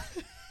God...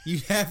 You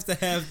have to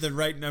have the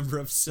right number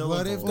of syllables.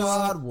 What if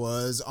God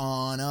was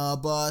on a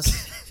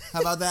bus?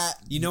 How about that?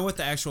 You know what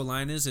the actual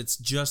line is? It's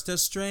just a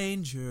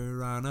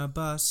stranger on a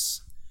bus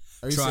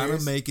Are you trying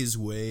serious? to make his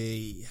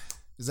way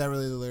Is that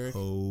really the lyric?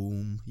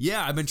 home.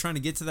 Yeah, I've been trying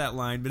to get to that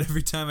line, but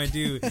every time I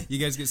do, you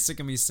guys get sick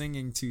of me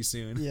singing too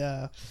soon.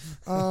 Yeah.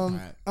 All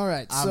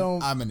right. So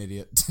I'm an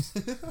idiot.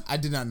 I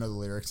did not know the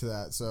lyric to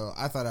that, so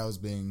I thought I was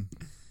being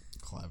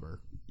clever.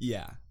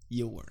 Yeah,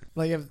 you weren't.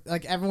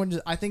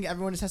 I think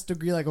everyone just has to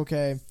agree, like,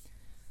 okay,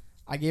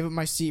 I gave up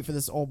my seat for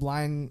this old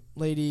blind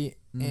lady,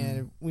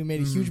 and we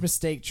made a huge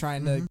mistake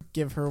trying to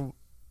give her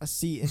a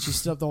seat, and she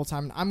stood up the whole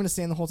time. And I'm gonna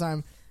stand the whole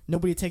time.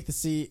 Nobody take the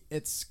seat.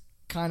 It's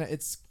gonna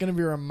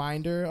be a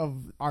reminder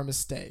of our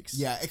mistakes.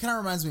 Yeah, it kind of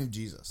reminds me of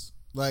Jesus.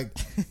 Like,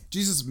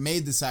 Jesus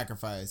made the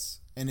sacrifice,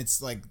 and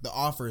it's like the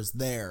offer is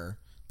there,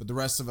 but the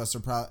rest of us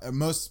are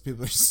most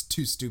people are just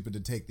too stupid to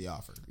take the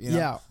offer. You know?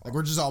 Yeah. Like,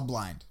 we're just all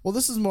blind. Well,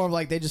 this is more of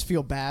like they just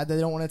feel bad that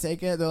they don't want to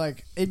take it. They're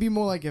like, it'd be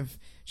more like if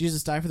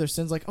Jesus died for their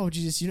sins, like, oh,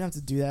 Jesus, you don't have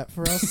to do that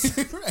for us.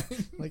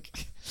 Right.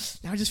 Like,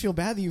 now I just feel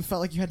bad that you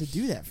felt like you had to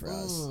do that for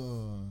us.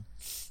 Oh.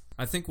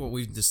 I think what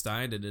we've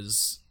decided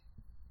is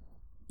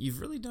you've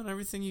really done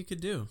everything you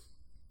could do.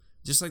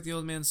 Just like the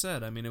old man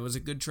said. I mean, it was a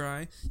good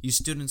try. You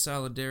stood in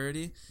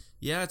solidarity.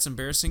 Yeah, it's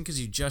embarrassing because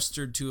you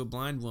gestured to a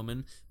blind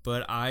woman,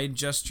 but I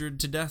gestured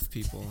to deaf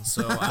people.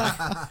 So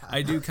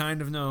I do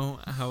kind of know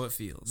how it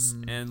feels.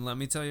 And let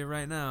me tell you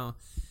right now,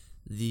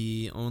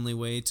 the only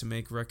way to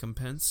make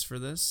recompense for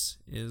this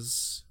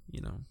is,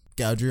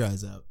 gouge your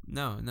eyes out.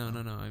 No.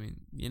 I mean,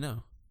 They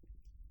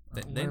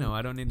know.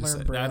 I don't need to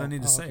say. I don't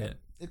need to say it.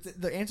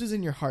 The answer's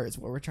in your heart is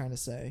what we're trying to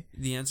say.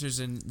 The answer's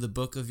in the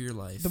book of your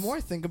life. The more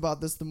I think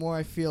about this, the more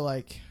I feel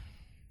like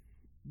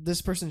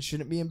this person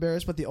shouldn't be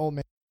embarrassed, but the old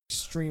man is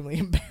extremely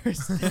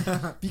embarrassed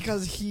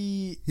because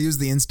he was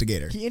the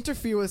instigator. He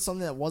interfered with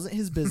something that wasn't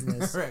his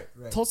business. Right.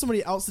 Told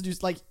somebody else to do,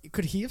 like,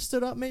 could he have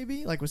stood up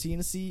maybe? Like, was he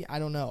gonna see? I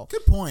don't know.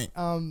 Good point.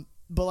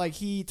 But like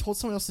he told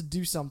someone else to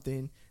do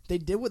something. They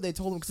did what they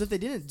told him, because if they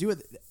didn't do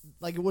it,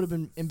 like, it would have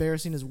been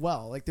embarrassing as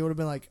well. Like, they would have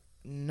been like,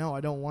 no, I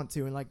don't want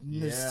to, and like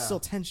there's still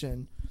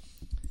tension.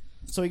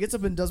 So he gets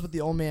up and does what the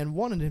old man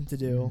wanted him to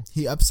do.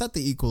 He upset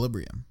the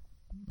equilibrium.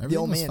 The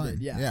old man did,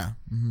 yeah.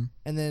 Mm-hmm.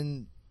 And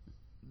then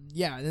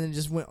it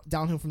just went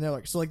downhill from there.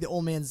 Like, so, like, the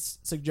old man's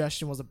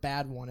suggestion was a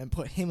bad one and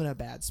put him in a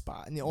bad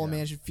spot. And the old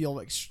man should feel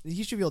like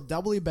he should feel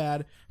doubly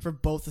bad for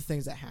both the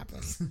things that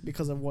happened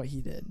because of what he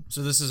did.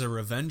 So this is a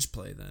revenge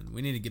play. Then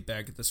we need to get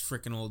back at this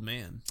freaking old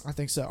man. I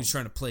think so. He's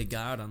trying to play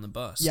God on the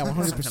bus. Yeah,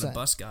 100%. Some kind of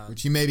bus God.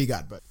 Which he maybe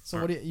got, but so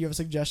what do you have a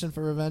suggestion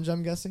for revenge?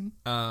 I'm guessing.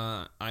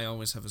 I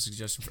always have a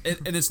suggestion for it,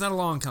 and it's not a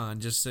long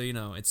con. Just so you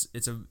know,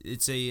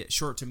 it's a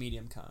short to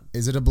medium con.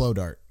 Is it a blow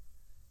dart?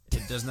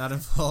 It does not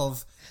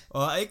involve.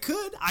 Well, it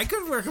could. I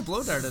could work a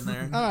blow dart in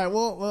there. All right.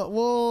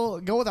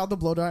 We'll go without the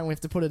blow dart, and we have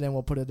to put it in.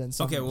 We'll put it in.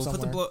 Okay. We'll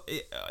somewhere. put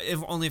the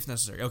blow. Only if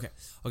necessary. Okay.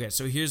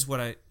 So here's what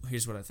I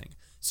think.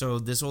 So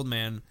this old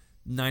man,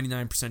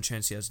 99%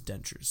 chance he has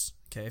dentures.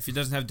 Okay. If he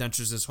doesn't have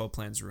dentures, this whole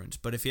plan's ruined.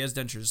 But if he has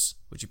dentures,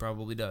 which he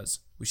probably does,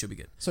 we should be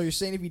good. So you're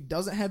saying if he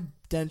doesn't have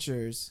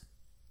dentures,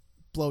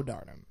 blow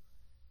dart him.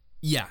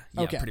 Yeah.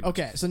 Okay. Pretty much.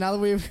 Okay. So now that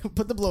we've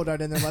put the blow dart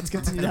in there, let's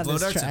continue down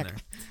this track. In there.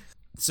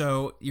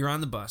 So you're on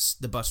the bus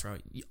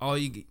route.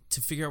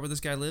 To figure out where this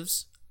guy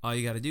lives, all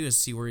you got to do is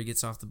see where he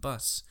gets off the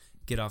bus.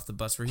 Get off the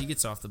bus where he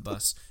gets off the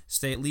bus.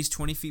 Stay at least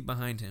 20 feet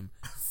behind him.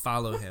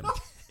 Follow him.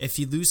 If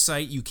you lose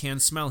sight, you can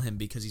smell him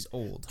because he's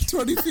old.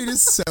 20 feet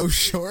is so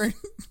short.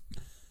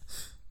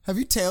 Have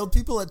you tailed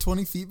people at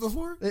 20 feet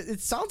before?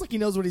 It sounds like he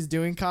knows what he's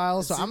doing,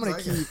 Kyle. So I'm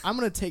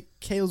gonna take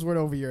Caleb's word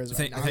over yours.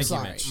 Right now. I'm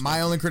sorry. You, Mitch.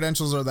 My only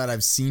credentials are that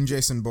I've seen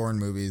Jason Bourne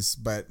movies,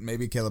 but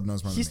maybe Caleb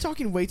knows more. He's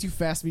talking way too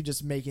fast to be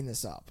just making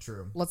this up.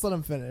 True. Let's let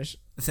him finish.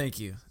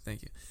 Thank you.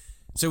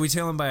 So we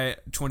tail him by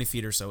 20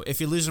 feet or so. If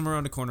you lose him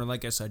around a corner,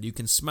 like I said, you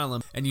can smell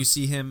him, and you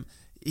see him.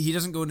 He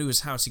doesn't go into his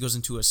house. He goes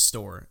into a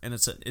store, and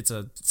it's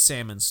a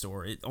salmon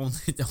store. It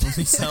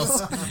only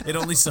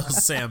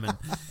sells salmon,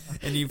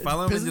 and you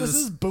follow him into this.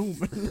 Business is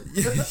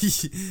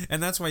boom.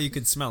 And that's why you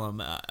could smell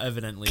him.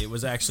 Evidently, it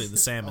was actually the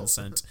salmon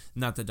scent,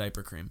 not the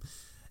diaper cream.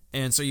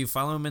 And so you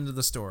follow him into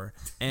the store,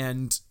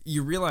 and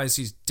you realize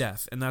he's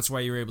deaf, and that's why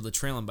you're able to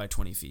trail him by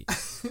 20 feet.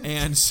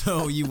 And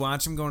so you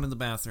watch him go into the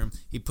bathroom.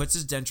 He puts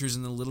his dentures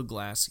in the little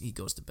glass. He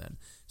goes to bed.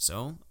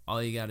 So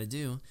all you got to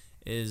do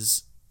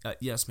is.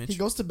 Yes, Mitch. He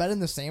goes to bed in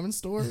the salmon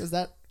store? Is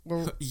that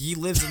where... He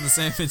lives in the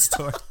salmon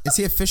store. Is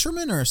he a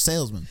fisherman or a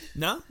salesman?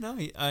 No,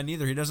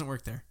 neither. He doesn't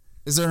work there.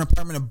 Is there an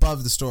apartment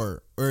above the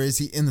store, or is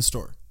he in the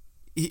store?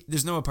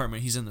 There's no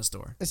apartment. He's in the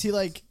store. Is he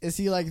like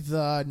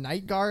the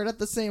night guard at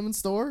the salmon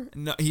store?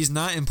 No, he's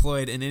not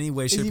employed in any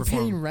way, shape, or form. Is he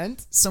paying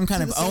rent? Some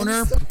kind of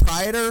owner,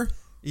 proprietor?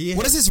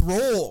 What is his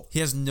role?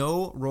 He has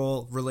no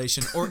role,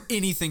 relation, or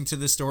anything to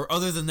the store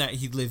other than that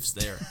he lives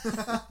there.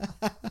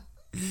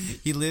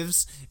 He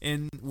lives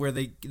in where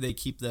they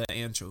keep the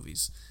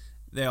anchovies.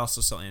 They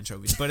also sell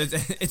anchovies, but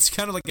it's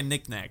kind of like a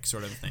knick-knack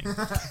sort of thing.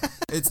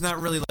 It's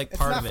not really like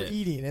part of it. It's not for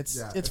eating.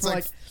 It's for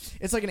like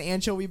it's like an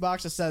anchovy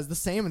box that says the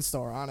salmon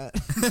store on it.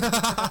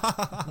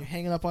 You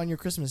hang it up on your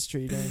Christmas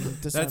tree during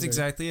December. That's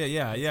exactly it.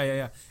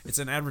 Yeah. It's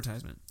an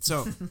advertisement.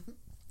 So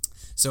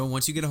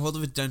once you get a hold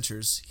of his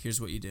dentures,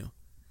 here's what you do.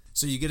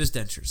 So you get his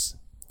dentures.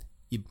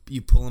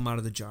 You pull them out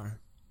of the jar.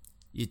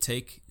 You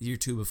take your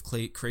tube of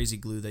crazy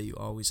glue that you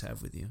always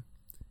have with you,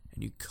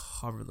 and you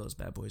cover those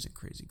bad boys in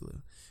crazy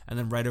glue. And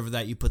then right over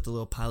that, you put the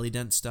little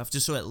polydent stuff,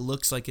 just so it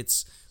looks like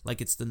it's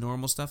the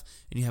normal stuff,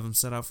 and you have him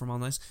set out for him all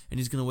nice. And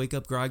he's going to wake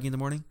up groggy in the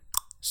morning,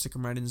 stick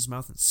them right in his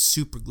mouth, and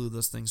super glue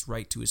those things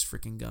right to his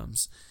freaking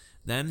gums.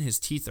 Then his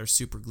teeth are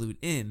super glued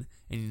in,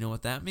 and you know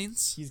what that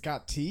means? He's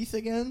got teeth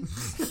again?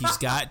 He's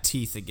got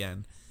teeth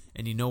again.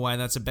 And you know why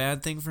that's a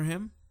bad thing for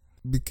him?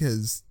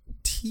 Because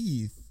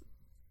teeth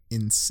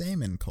in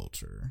salmon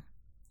culture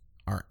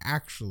are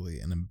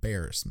actually an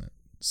embarrassment.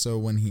 So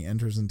when he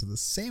enters into the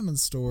salmon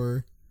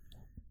store,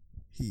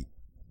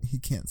 he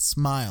can't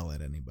smile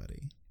at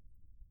anybody.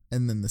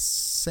 And then the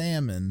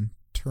salmon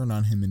turn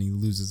on him and he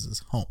loses his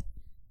home.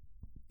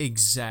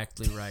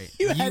 Exactly right.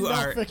 You had no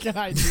freaking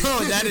idea. No,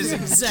 that is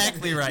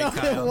exactly right, no,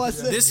 Kyle. It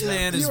wasn't. This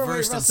man is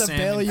versed in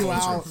salmon culture.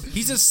 Out.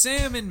 He's a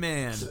salmon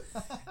man.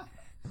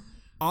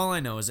 All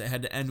I know is it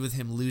had to end with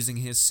him losing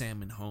his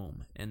salmon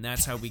home, and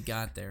that's how we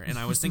got there. And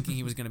I was thinking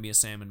he was going to be a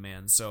salmon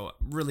man, so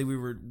really we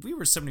were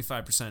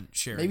 75%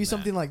 sharing. Maybe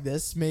something like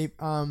this. Maybe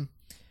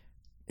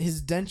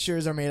his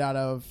dentures are made out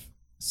of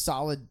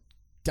solid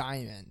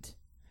diamond,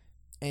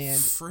 and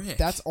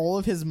that's all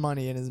of his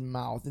money in his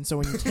mouth. And so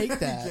when you take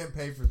that, he can't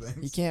pay for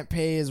things. He can't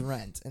pay his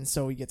rent, and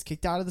so he gets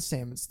kicked out of the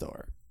salmon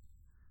store.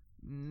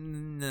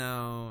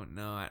 No,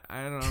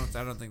 I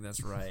don't think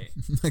that's right.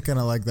 I kind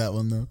of like that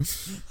one though,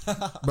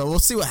 but we'll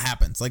see what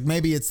happens. Like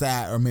maybe it's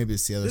that, or maybe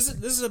it's the other. This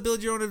is a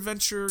build your own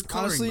adventure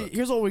coloring Honestly, book.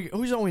 here's what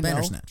we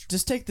know. Snatch.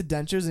 Just take the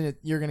dentures, and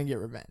you're gonna get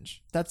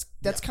revenge. That's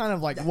kind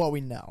of like what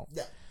we know.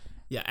 Yeah.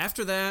 Yeah.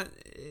 After that,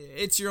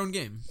 it's your own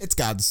game. It's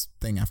God's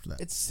thing. After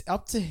that, It's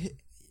up to.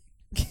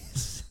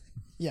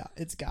 Yeah,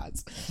 it's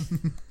God's.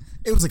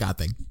 it was a God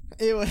thing.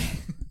 It was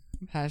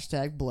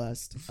hashtag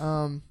blessed.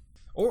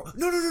 Or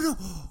no.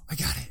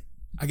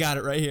 I got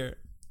it right here.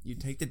 You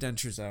take the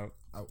dentures out.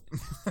 Oh.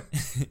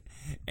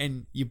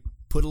 And you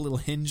put a little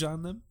hinge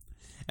on them,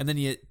 and then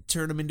you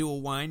turn them into a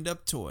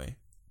wind-up toy,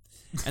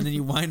 and then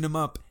you wind them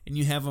up, and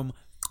you have them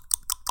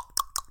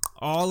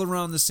all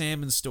around the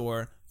salmon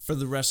store for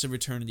the rest of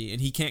eternity.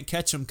 And he can't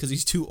catch them because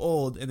he's too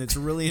old, and it's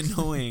really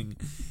annoying.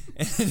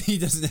 And he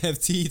doesn't have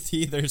teeth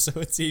either, so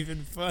it's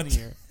even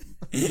funnier.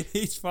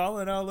 He's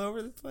falling all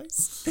over the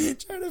place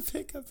trying to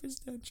pick up his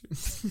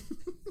dentures.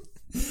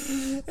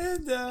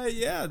 And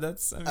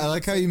I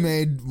like how you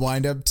made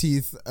wind-up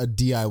teeth a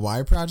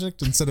DIY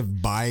project instead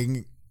of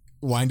buying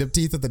wind-up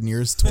teeth at the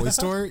nearest toy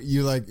store.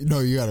 You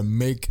you got to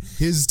make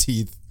his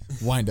teeth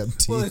wind-up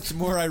teeth. Well, it's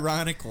more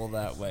ironical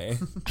that way.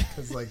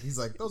 Because he's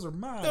like, those are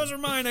mine. Those are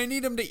mine. I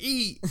need them to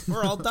eat,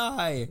 or I'll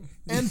die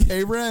and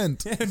pay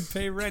rent.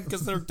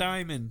 Because they're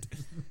diamond.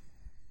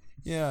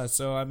 Yeah,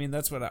 so I mean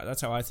that's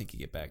how I think you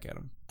get back at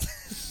them.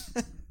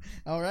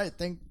 All right,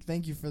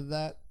 thank you for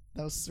that.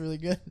 That was really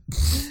good.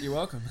 You're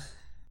welcome.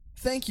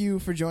 Thank you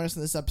for joining us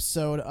in this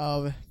episode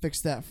of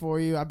Fix That For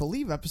You. I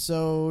believe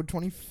episode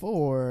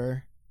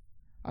 24.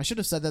 I should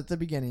have said that at the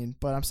beginning,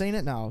 but I'm saying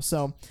it now.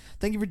 So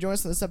thank you for joining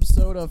us in this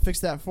episode of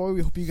Fix That For You.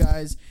 We hope you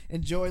guys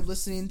enjoyed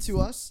listening to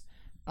us.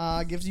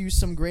 Gives you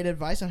some great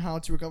advice on how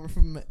to recover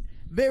from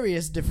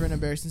various different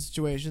embarrassing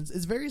situations.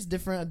 Is various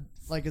different,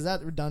 is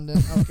that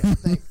redundant? Okay,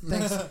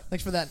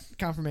 thanks for that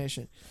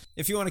confirmation.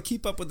 If you want to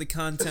keep up with the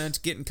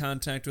content, get in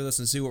contact with us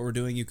and see what we're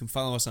doing, you can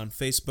follow us on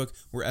Facebook.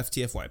 We're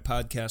FTFY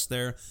Podcast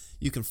there.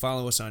 You can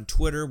follow us on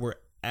Twitter. We're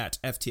at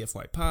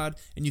FTFY Pod.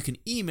 And you can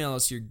email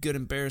us your good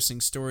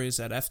embarrassing stories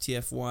at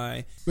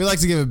FTFY. We'd like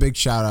to give a big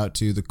shout out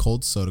to the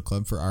Cold Soda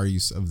Club for our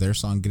use of their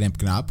song Gnip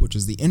Gnop, which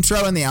is the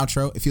intro and the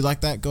outro. If you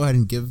like that, go ahead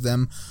and give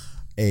them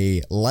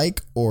a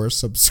like or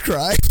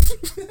subscribe.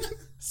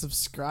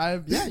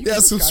 Subscribe? Yeah, you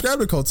can subscribe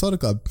to Cold Soda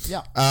Club.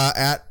 Yeah.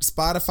 At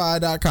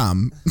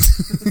Spotify.com.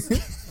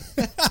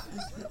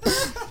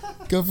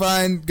 Go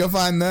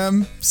find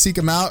them, seek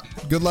them out.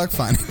 Good luck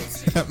finding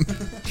them.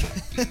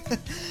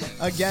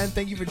 Again,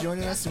 thank you for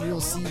joining us, and we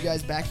will see you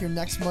guys back here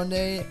next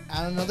Monday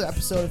on another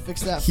episode of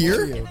Fix That For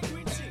You.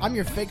 I'm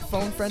your fake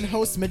phone friend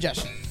host,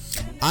 Majesh.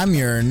 I'm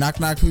your knock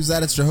knock who's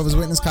that? It's Jehovah's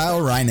Witness Kyle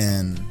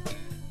Reinen.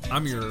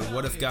 I'm your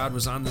What If God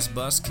Was on This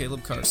Bus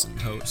Caleb Carson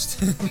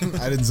host.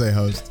 I didn't say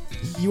host.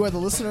 You are the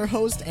listener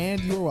host,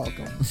 and you're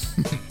welcome.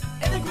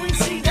 In the green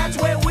sea, that's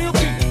where we'll be.